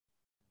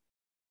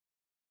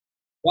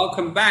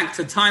Welcome back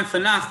to Time for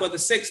Nachwa, the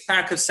sixth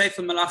parak of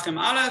Sefer Melachim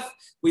Aleph.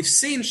 We've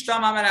seen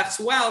Shlomo HaMelech's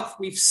wealth.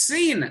 We've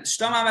seen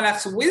Shlomo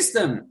HaMelech's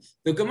wisdom.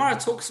 The Gemara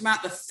talks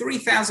about the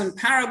 3,000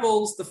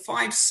 parables, the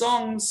 5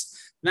 songs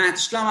that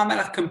Shlomo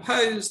HaMelech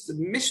composed, the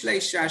Mishlei,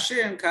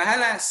 Shashir, and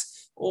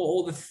Koheles,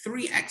 or the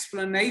 3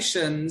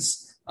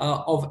 explanations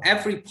of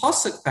every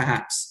posuk,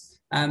 perhaps.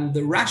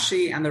 The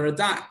Rashi and the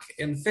Radak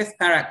in the 5th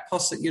parak,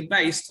 posuk Yud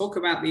Beis, talk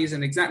about these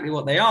and exactly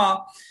what they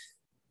are.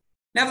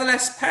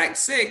 Nevertheless, Parak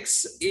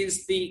 6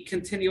 is the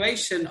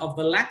continuation of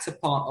the latter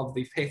part of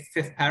the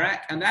fifth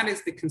Parak, and that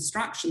is the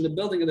construction, the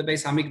building of the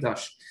Beis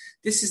HaMikdash.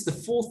 This is the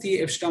 4th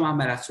year of Shlomo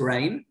HaMelech's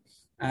reign,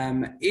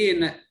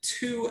 in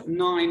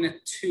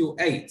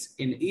 2928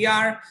 in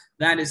Iyar.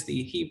 That is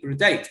the Hebrew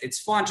date. It's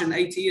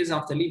 480 years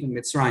after leaving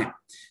Mitzrayim.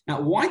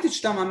 Now, why did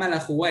Shlomo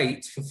HaMelech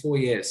wait for 4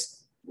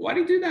 years? Why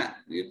did he do that?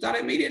 You've done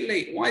it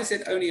immediately. Why is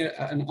it only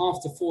an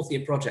after 4th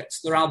year project?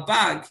 So the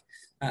Ralbag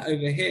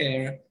over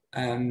here,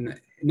 I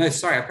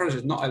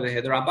apologize, not over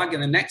here. The Ralbag in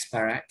the next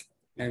parak,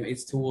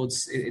 it's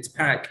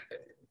parak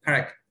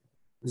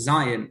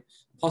Zion,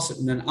 Posuk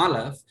Nun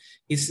Aleph.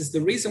 He says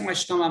the reason why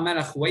Shlomo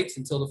HaMelech waits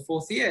until the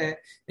 4th year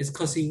is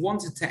because he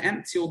wanted to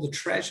empty all the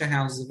treasure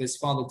houses of his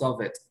father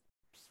David.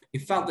 He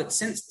felt that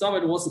since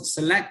David wasn't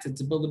selected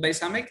to build the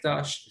Beis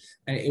HaMikdash,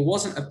 it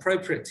wasn't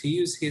appropriate to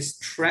use his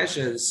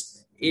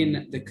treasures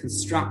in the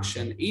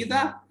construction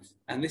either.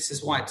 And this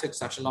is why it took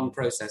such a long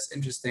process.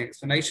 Interesting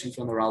explanation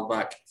from the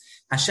Ralbag.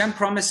 Hashem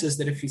promises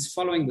that if he's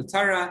following the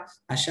Torah,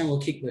 Hashem will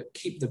keep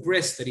the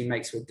bris that he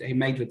made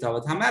with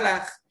David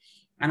HaMelech.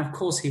 And of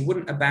course, he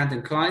wouldn't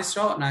abandon Klal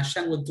Yisrael, and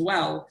Hashem would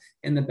dwell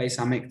in the Beis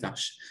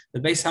HaMikdash. The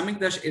Beis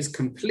HaMikdash is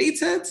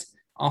completed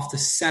after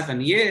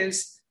 7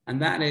 years, and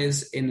that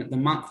is in the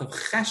month of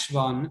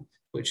Cheshvan,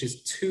 which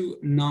is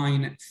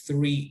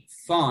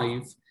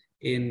 2935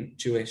 in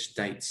Jewish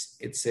dates.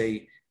 It's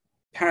a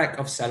parak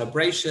of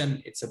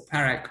celebration, it's a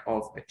parak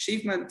of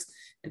achievement,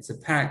 it's a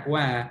parak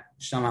where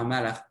Shlomo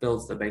HaMelech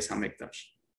builds the Beis HaMikdash.